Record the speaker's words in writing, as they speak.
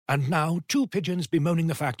And now, two pigeons bemoaning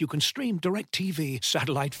the fact you can stream DirecTV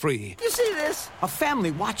satellite-free. You see this? A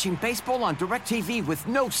family watching baseball on DirecTV with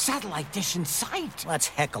no satellite dish in sight. Let's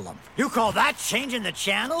heckle them. You call that changing the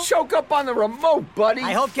channel? Choke up on the remote, buddy.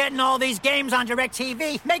 I hope getting all these games on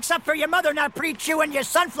DirecTV makes up for your mother not pre-chewing your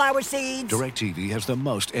sunflower seeds. DirecTV has the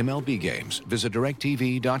most MLB games. Visit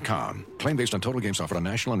DirecTV.com. Claim based on total games offered on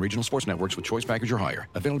national and regional sports networks with choice package or higher.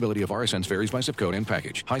 Availability of RSNs varies by zip code and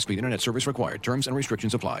package. High-speed internet service required. Terms and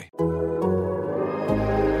restrictions apply. Hey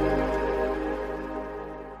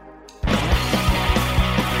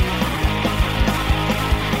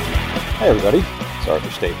everybody, it's Arthur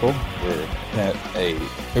Staple. We're at a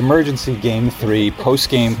emergency Game 3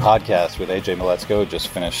 post-game podcast with AJ Miletsko. Just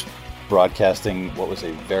finished broadcasting what was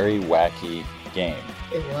a very wacky game.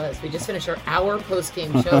 It was. We just finished our hour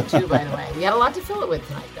post-game show too, by the way. We had a lot to fill it with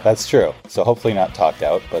tonight, though. That's true. So hopefully not talked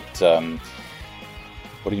out, but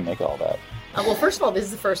what do you make of all that? Well, first of all, this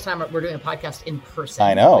is the first time we're doing a podcast in person.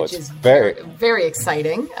 I know. Which is very, very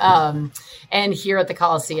exciting. And here at the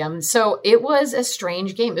Coliseum. So it was a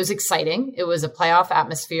strange game. It was exciting. It was a playoff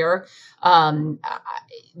atmosphere.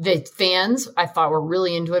 The fans, I thought, were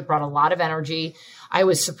really into it, brought a lot of energy. I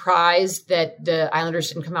was surprised that the Islanders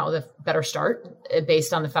didn't come out with a better start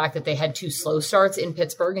based on the fact that they had two slow starts in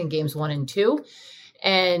Pittsburgh in games 1 and 2.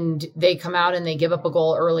 And they come out and they give up a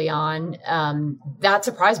goal early on. That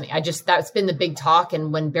surprised me. That's been the big talk.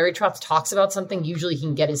 And when Barry Trotz talks about something, usually he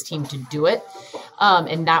can get his team to do it.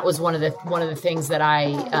 And that was one of the things that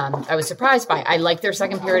I was surprised by. I like their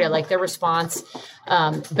second period. I like their response.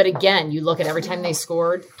 But again, you look at every time they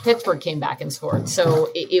scored, Pittsburgh came back and scored. So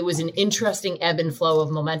it was an interesting ebb and flow of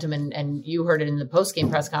momentum. And you heard it in the post-game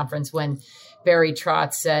press conference when Barry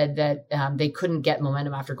Trotz said that they couldn't get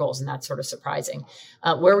momentum after goals, and that's sort of surprising.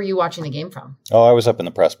 Where were you watching the game from? Oh, I was up in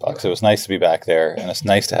the press box. It was nice to be back there, and it's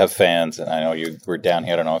nice to have fans. And I know you were down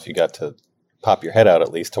here. I don't know if you got to pop your head out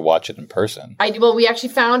at least to watch it in person. Well, we actually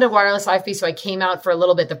found a wireless IFB, so I came out for a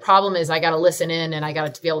little bit. The problem is I got to listen in, and I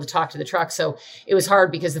got to be able to talk to the truck. So it was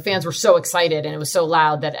hard because the fans were so excited, and it was so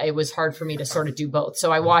loud that it was hard for me to sort of do both.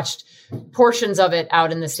 So I watched portions of it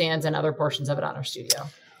out in the stands and other portions of it on our studio.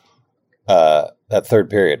 That third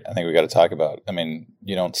period, I think we got to talk about. I mean,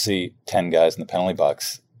 you don't see 10 guys in the penalty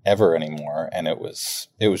box ever anymore, and it was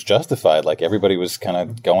justified. Like everybody was kind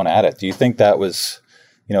of going at it. Do you think that was,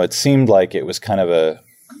 it seemed like it was kind of a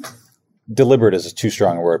deliberate is too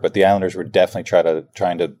strong a word, but the Islanders were definitely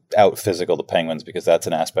trying to out physical the Penguins because that's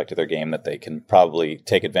an aspect of their game that they can probably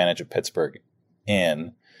take advantage of Pittsburgh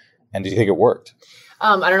in. And do you think it worked?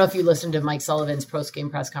 I don't know if you listened to Mike Sullivan's post-game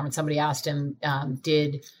press conference. Somebody asked him,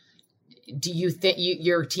 do you think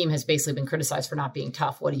your team has basically been criticized for not being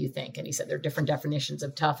tough? What do you think? And he said there are different definitions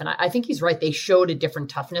of tough. And I think he's right. They showed a different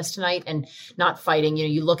toughness tonight and not fighting.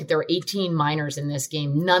 You look at, there were 18 minors in this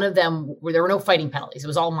game. None of them there were no fighting penalties. It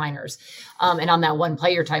was all minors. And on that one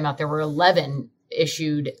play you're talking about, there were 11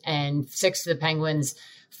 issued and 6 to the Penguins,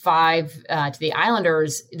 5 to the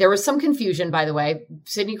Islanders. There was some confusion, by the way.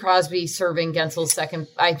 Sidney Crosby serving Gensel's second.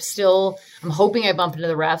 I'm hoping I bump into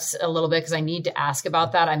the refs a little bit because I need to ask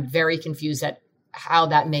about that. I'm very confused at how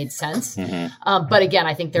that made sense. Mm-hmm. But again,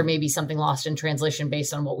 I think there may be something lost in translation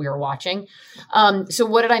based on what we were watching. So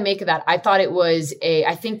what did I make of that? I thought it was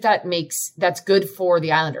I think that's good for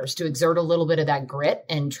the Islanders to exert a little bit of that grit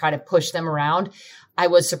and try to push them around. I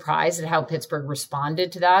was surprised at how Pittsburgh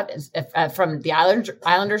responded to that. From the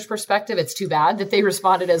Islanders' perspective, it's too bad that they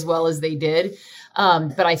responded as well as they did.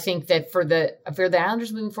 But I think that for the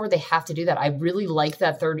Islanders moving forward, they have to do that. I really like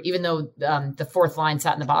that third, even though the fourth line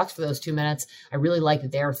sat in the box for those 2 minutes. I really liked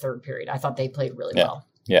their third period. I thought they played really well.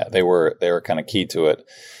 Yeah, they were kind of key to it.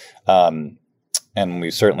 And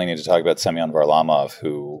we certainly need to talk about Semyon Varlamov,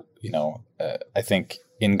 who, I think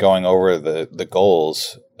in going over the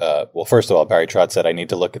goals, well, first of all, Barry Trotz said, I need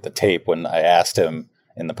to look at the tape when I asked him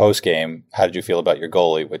in the postgame, how did you feel about your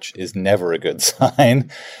goalie, which is never a good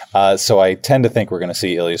sign. So I tend to think we're going to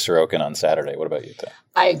see Ilya Sorokin on Saturday. What about you, Tim?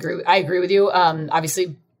 I agree with you.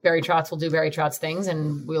 Obviously, Barry Trotz will do Barry Trotz things,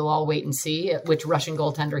 and we'll all wait and see which Russian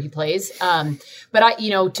goaltender he plays. But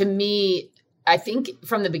to me, I think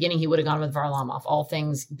from the beginning he would have gone with Varlamov, all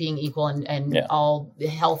things being equal and all the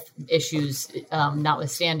health issues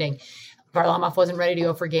notwithstanding. Varlamov wasn't ready to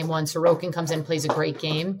go for game 1. Sorokin comes in, plays a great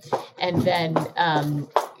game. And then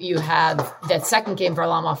you have that second game,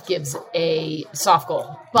 Varlamov gives a soft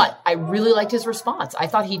goal. But I really liked his response. I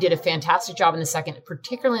thought he did a fantastic job in the second,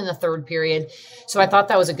 particularly in the third period. So I thought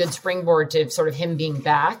that was a good springboard to sort of him being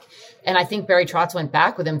back. And I think Barry Trotz went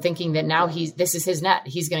back with him thinking that now this is his net.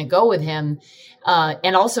 He's going to go with him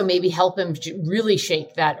and also maybe help him really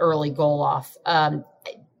shake that early goal off.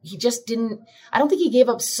 he just didn't, I don't think he gave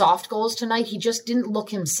up soft goals tonight. He just didn't look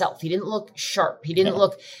himself. He didn't look sharp. He didn't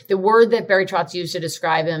look, the word that Barry Trotz used to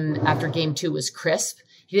describe him after game 2 was crisp.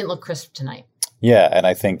 He didn't look crisp tonight. Yeah, and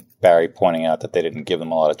I think Barry pointing out that they didn't give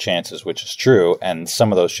them a lot of chances, which is true, and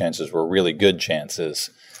some of those chances were really good chances.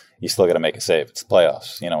 You still got to make a save. It's the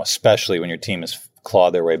playoffs, especially when your team has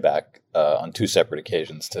clawed their way back on 2 separate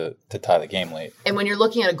occasions to tie the game late. And when you're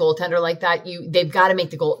looking at a goaltender like that, they've got to make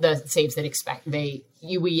the saves that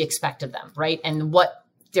we expect of them, right? And what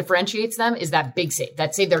differentiates them is that big save,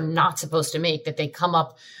 that save they're not supposed to make, that they come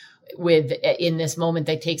up with in this moment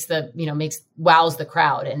that takes wows the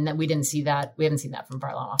crowd, and that we didn't see that. We haven't seen that from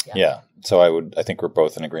Varlamov yet. Yeah, so I think we're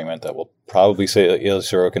both in agreement that we'll probably say Ilya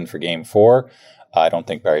Sorokin for game 4. I don't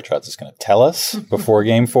think Barry Trotz is going to tell us before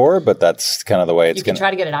game 4, but that's kind of the way it's going to. You can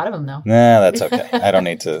try to get it out of him, though. Nah, that's okay. I don't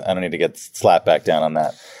need to get slapped back down on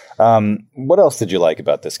that. What else did you like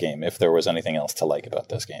about this game, if there was anything else to like about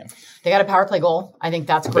this game? They got a power play goal. I think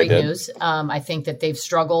that's great news. I think that they've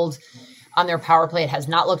struggled on their power play. It has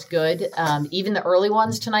not looked good. Even the early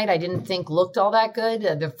ones tonight, I didn't think looked all that good.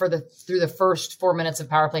 Through the first 4 minutes of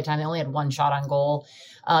power play time, they only had 1 shot on goal.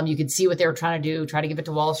 You could see what they were trying to do, try to give it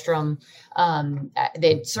to Wahlstrom.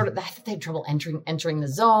 They had trouble entering the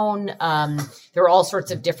zone. There were all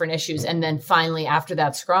sorts of different issues. And then finally, after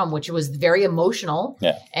that scrum, which was very emotional,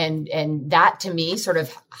 and that to me sort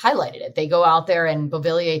of highlighted it. They go out there and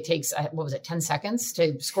Beauvillier takes, 10 seconds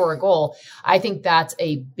to score a goal. I think that's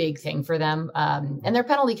a big thing for them. And their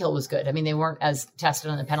penalty kill was good. I mean, they weren't as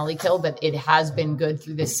tested on the penalty kill, but it has been good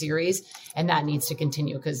through this series. And that needs to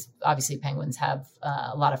continue because obviously Penguins have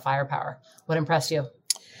a lot of firepower. What impressed you?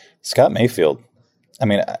 Scott Mayfield. I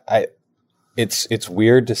mean, it's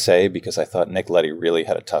weird to say because I thought Nick Leddy really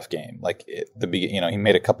had a tough game. He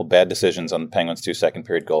made a couple bad decisions on the Penguins' 2 second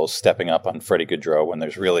period goals, stepping up on Freddie Gaudreau when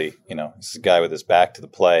there's really, this is a guy with his back to the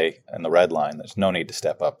play and the red line. There's no need to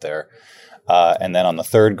step up there. And then on the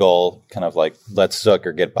third goal, kind of like let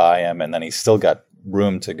Zucker get by him, and then he's still got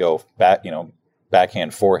room to go back,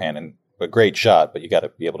 backhand, forehand, and a great shot, but you got to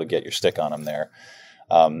be able to get your stick on him there.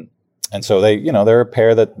 And so they're a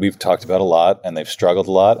pair that we've talked about a lot, and they've struggled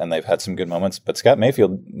a lot, and they've had some good moments. But Scott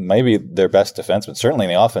Mayfield may be their best defenseman, certainly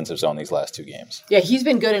in the offensive zone these last 2 games. Yeah, he's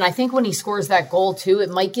been good. And I think when he scores that goal, too, it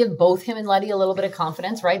might give both him and Leddy a little bit of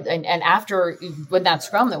confidence, right? And after with that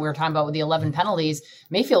scrum that we were talking about with the 11 penalties,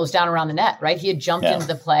 Mayfield was down around the net, right? He had jumped into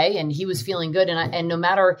the play, and he was feeling good. And no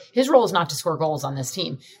matter, his role is not to score goals on this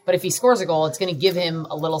team. But if he scores a goal, it's going to give him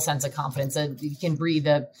a little sense of confidence. He can breathe,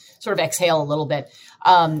 sort of exhale a little bit.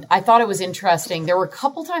 I thought it was interesting. There were a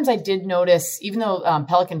couple times I did notice, even though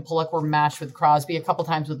Pelech and Pulock were matched with Crosby, a couple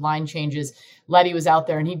times with line changes, Leddy was out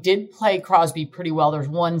there, and he did play Crosby pretty well. There's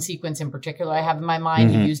one sequence in particular I have in my mind.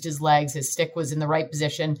 Mm-hmm. He used his legs. His stick was in the right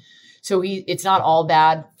position. So it's not all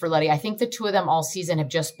bad for Leddy. I think the 2 of them all season have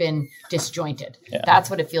just been disjointed. Yeah. That's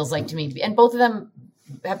what it feels like to me. And both of them,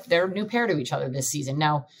 they're a new pair to each other this season.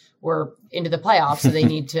 Now we're into the playoffs,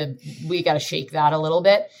 so we got to shake that a little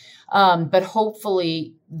bit. But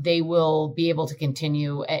hopefully they will be able to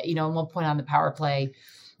continue. At one point on the power play,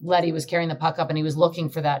 Leddy was carrying the puck up and he was looking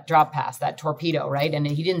for that drop pass, that torpedo, right? And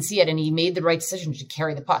he didn't see it, and he made the right decision to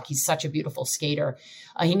carry the puck. He's such a beautiful skater.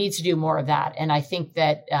 He needs to do more of that. And I think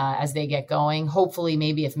that as they get going, hopefully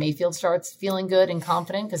maybe if Mayfield starts feeling good and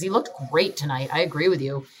confident, because he looked great tonight, I agree with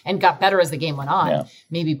you, and got better as the game went on,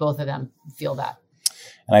 maybe both of them feel that.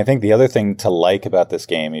 And I think the other thing to like about this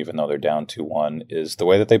game, even though they're down 2-1, is the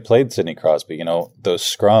way that they played Sidney Crosby. Those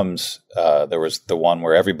scrums, there was the one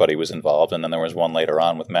where everybody was involved, and then there was one later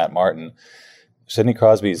on with Matt Martin. Sidney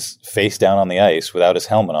Crosby's face down on the ice without his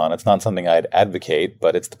helmet on. It's not something I'd advocate,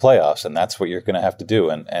 but it's the playoffs, and that's what you're going to have to do.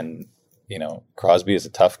 And Crosby is a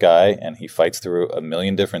tough guy, and he fights through a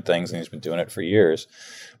million different things, and he's been doing it for years.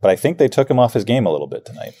 But I think they took him off his game a little bit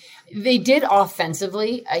tonight. They did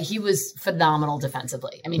offensively. He was phenomenal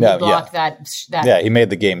defensively. I mean, he blocked that. Yeah, he made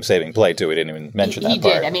the game-saving play, too. We didn't even mention that part. He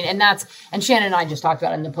did. I mean, and Shannon and I just talked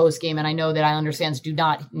about it in the post-game, and I know that Islanders fans do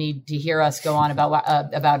not need to hear us go on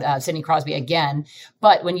about Sidney Crosby again.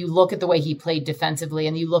 But when you look at the way he played defensively,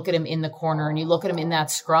 and you look at him in the corner, and you look at him in that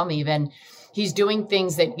scrum even, he's doing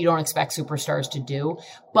things that you don't expect superstars to do.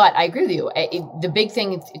 But I agree with you. The big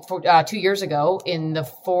thing 2 years ago in the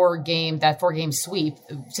 4-game sweep,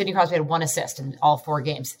 Sidney Crosby had 1 assist in all 4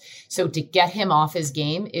 games. So to get him off his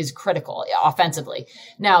game is critical offensively.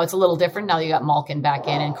 Now it's a little different. Now you got Malkin back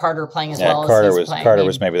in and Carter playing as well as he's playing. Carter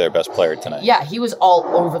was maybe their best player tonight. Yeah, he was all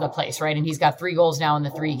over the place, right? And he's got 3 goals now in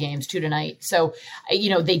the 3 games, 2 tonight. So,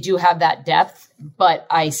 they do have that depth, but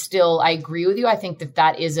I agree with you. I think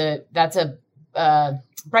that's a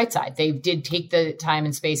bright side. They did take the time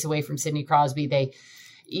and space away from Sidney Crosby. They,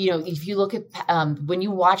 if you look at when you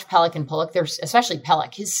watch Pelech and Pulock, there's especially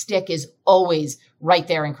Pelech, his stick is always right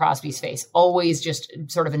there in Crosby's face, always just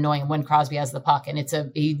sort of annoying when Crosby has the puck. And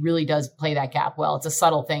he really does play that gap well. It's a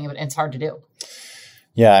subtle thing, but it's hard to do.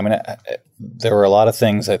 Yeah, I mean, there were a lot of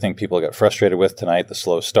things I think people got frustrated with tonight. The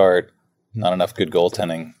slow start, not enough good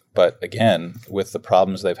goaltending. But again, with the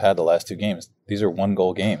problems they've had the last 2 games, these are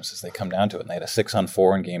 1-goal games as they come down to it. And they had a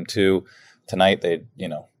 6-on-4 in game 2. Tonight, they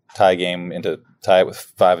tie it with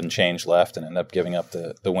 5 and change left and end up giving up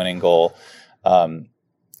the winning goal. And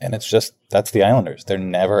it's just, that's the Islanders. They're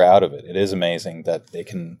never out of it. It is amazing that they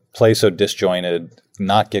can play so disjointed,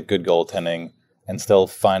 not get good goaltending, and still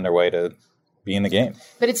find their way to be in the game.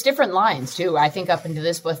 But it's different lines too. I think up into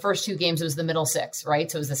this, the first 2 games, it was the middle 6,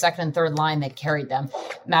 right? So it was the second and third line that carried them.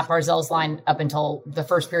 Matt Barzal's line up until the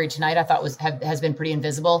first period tonight, I thought has been pretty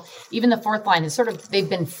invisible. Even the fourth line is they've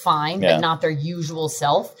been fine, but not their usual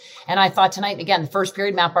self. And I thought tonight, again, the first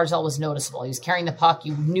period, Matt Barzal was noticeable. He was carrying the puck.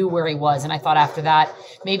 You knew where he was. And I thought after that,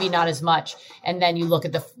 maybe not as much. And then you look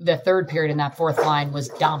at the third period and that fourth line was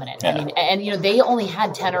dominant. Yeah. I mean, and they only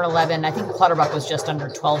had 10 or 11. I think Clutterbuck was just under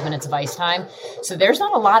 12 minutes of ice time. So there's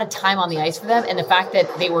not a lot of time on the ice for them. And the fact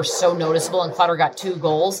that they were so noticeable and Clutter got 2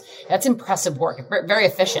 goals, that's impressive work. Very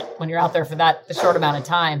efficient when you're out there for that short amount of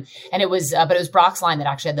time. And but it was Brock's line that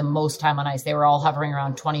actually had the most time on ice. They were all hovering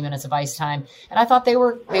around 20 minutes of ice time. And I thought they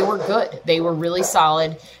were good. They were really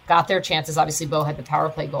solid, got their chances. Obviously, Bo had the power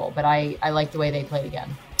play goal, but I like the way they played again.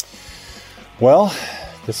 Well,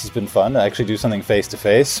 this has been fun to actually do something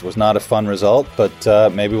face-to-face. It was not a fun result,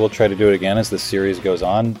 but maybe we'll try to do it again as this series goes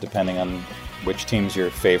on, depending on which teams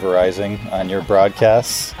you're favorizing on your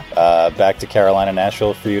broadcasts. Back to Carolina,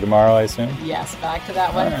 Nashville for you tomorrow, I assume? Yes, back to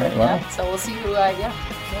that one. Right, well. So we'll see who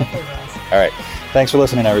favorize. All right. Thanks for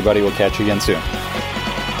listening, everybody. We'll catch you again soon.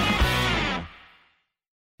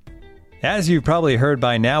 As you've probably heard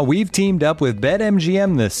by now, we've teamed up with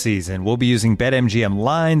BetMGM this season. We'll be using BetMGM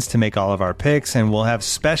lines to make all of our picks, and we'll have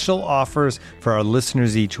special offers for our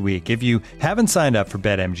listeners each week. If you haven't signed up for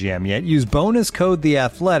BetMGM yet, use bonus code The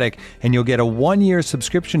Athletic, and you'll get a 1-year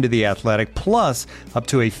subscription to The Athletic, plus up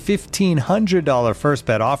to a $1,500 first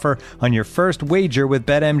bet offer on your first wager with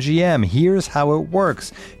BetMGM. Here's how it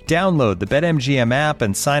works. Download the BetMGM app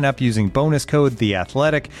and sign up using bonus code The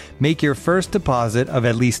Athletic. Make your first deposit of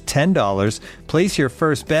at least $10. Place your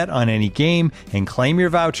first bet on any game and claim your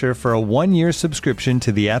voucher for a 1-year subscription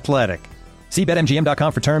to The Athletic. See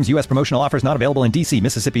BetMGM.com for terms. U.S. promotional offers not available in D.C.,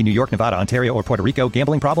 Mississippi, New York, Nevada, Ontario, or Puerto Rico.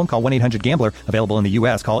 Gambling problem? Call 1-800-GAMBLER. Available in the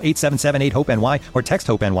U.S. Call 877-8-HOPE-NY or text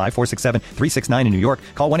HOPE-NY 467-369 in New York.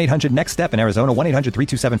 Call 1-800-NEXT-STEP in Arizona.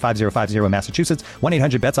 1-800-327-5050 in Massachusetts.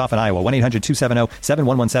 1-800-BETS-OFF in Iowa.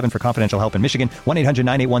 1-800-270-7117 for confidential help in Michigan.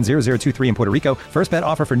 1-800-981-0023 in Puerto Rico. First bet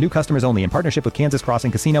offer for new customers only in partnership with Kansas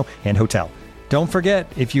Crossing Casino and Hotel. Don't forget,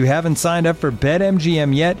 if you haven't signed up for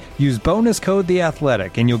BetMGM yet, use bonus code The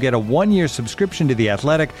Athletic, and you'll get a 1-year subscription to The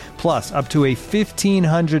Athletic, plus up to a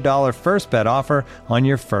 $1,500 first bet offer on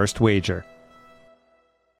your first wager.